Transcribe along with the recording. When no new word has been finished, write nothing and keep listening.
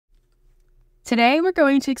Today we're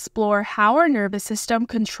going to explore how our nervous system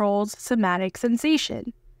controls somatic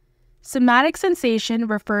sensation. Somatic sensation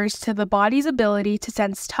refers to the body's ability to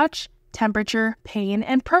sense touch, temperature, pain,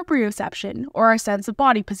 and proprioception, or our sense of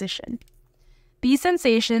body position. These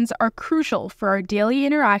sensations are crucial for our daily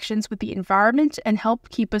interactions with the environment and help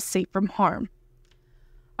keep us safe from harm.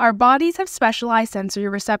 Our bodies have specialized sensory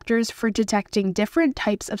receptors for detecting different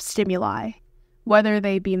types of stimuli, whether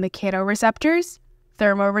they be mechanoreceptors,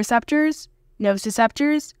 thermoreceptors,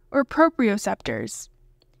 nociceptors, or proprioceptors.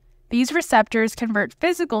 These receptors convert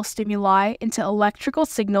physical stimuli into electrical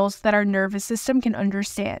signals that our nervous system can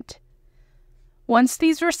understand. Once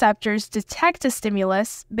these receptors detect a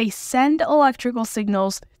stimulus, they send electrical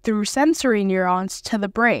signals through sensory neurons to the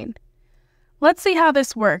brain. Let's see how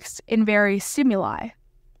this works in various stimuli.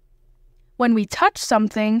 When we touch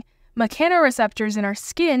something, mechanoreceptors in our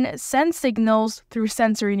skin send signals through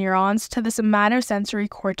sensory neurons to the somatosensory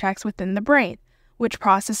cortex within the brain, which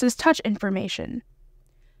processes touch information.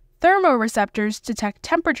 Thermoreceptors detect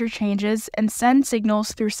temperature changes and send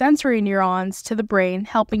signals through sensory neurons to the brain,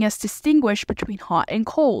 helping us distinguish between hot and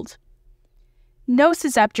cold.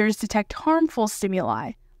 Nociceptors detect harmful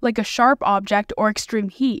stimuli, like a sharp object or extreme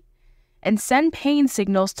heat, and send pain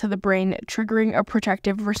signals to the brain, triggering a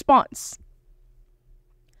protective response.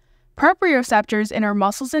 Proprioceptors in our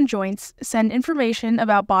muscles and joints send information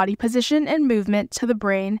about body position and movement to the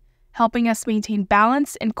brain, helping us maintain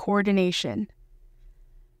balance and coordination.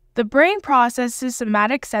 The brain processes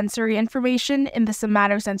somatic sensory information in the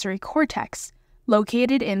somatosensory cortex,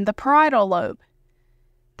 located in the parietal lobe.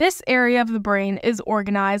 This area of the brain is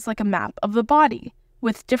organized like a map of the body,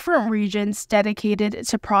 with different regions dedicated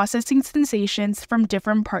to processing sensations from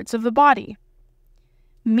different parts of the body.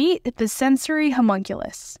 Meet the sensory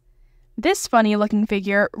homunculus. This funny-looking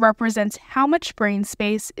figure represents how much brain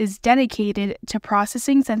space is dedicated to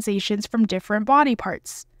processing sensations from different body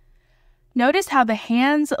parts. Notice how the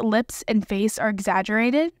hands, lips, and face are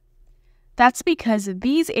exaggerated? That's because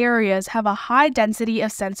these areas have a high density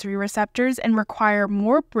of sensory receptors and require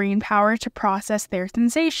more brain power to process their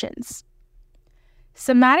sensations.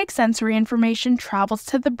 Somatic sensory information travels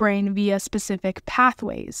to the brain via specific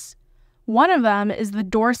pathways. One of them is the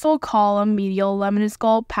dorsal column medial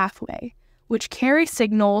lemniscal pathway, which carries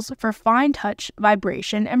signals for fine touch,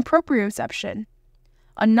 vibration, and proprioception.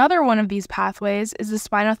 Another one of these pathways is the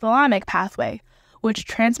spinothalamic pathway, which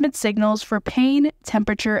transmits signals for pain,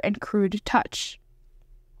 temperature, and crude touch.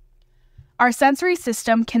 Our sensory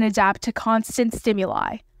system can adapt to constant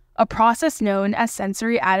stimuli, a process known as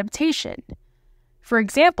sensory adaptation. For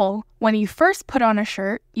example, when you first put on a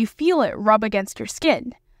shirt, you feel it rub against your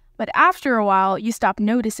skin, but after a while, you stop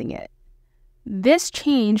noticing it. This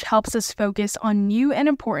change helps us focus on new and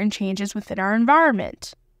important changes within our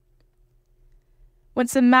environment. When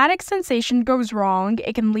somatic sensation goes wrong,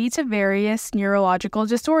 it can lead to various neurological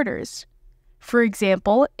disorders. For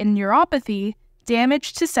example, in neuropathy,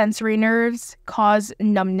 damage to sensory nerves cause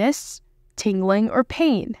numbness, tingling, or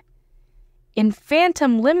pain. In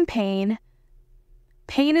phantom limb pain,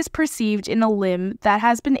 pain is perceived in a limb that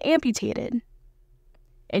has been amputated.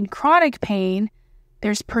 In chronic pain,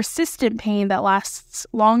 there's persistent pain that lasts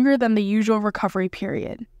longer than the usual recovery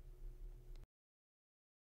period.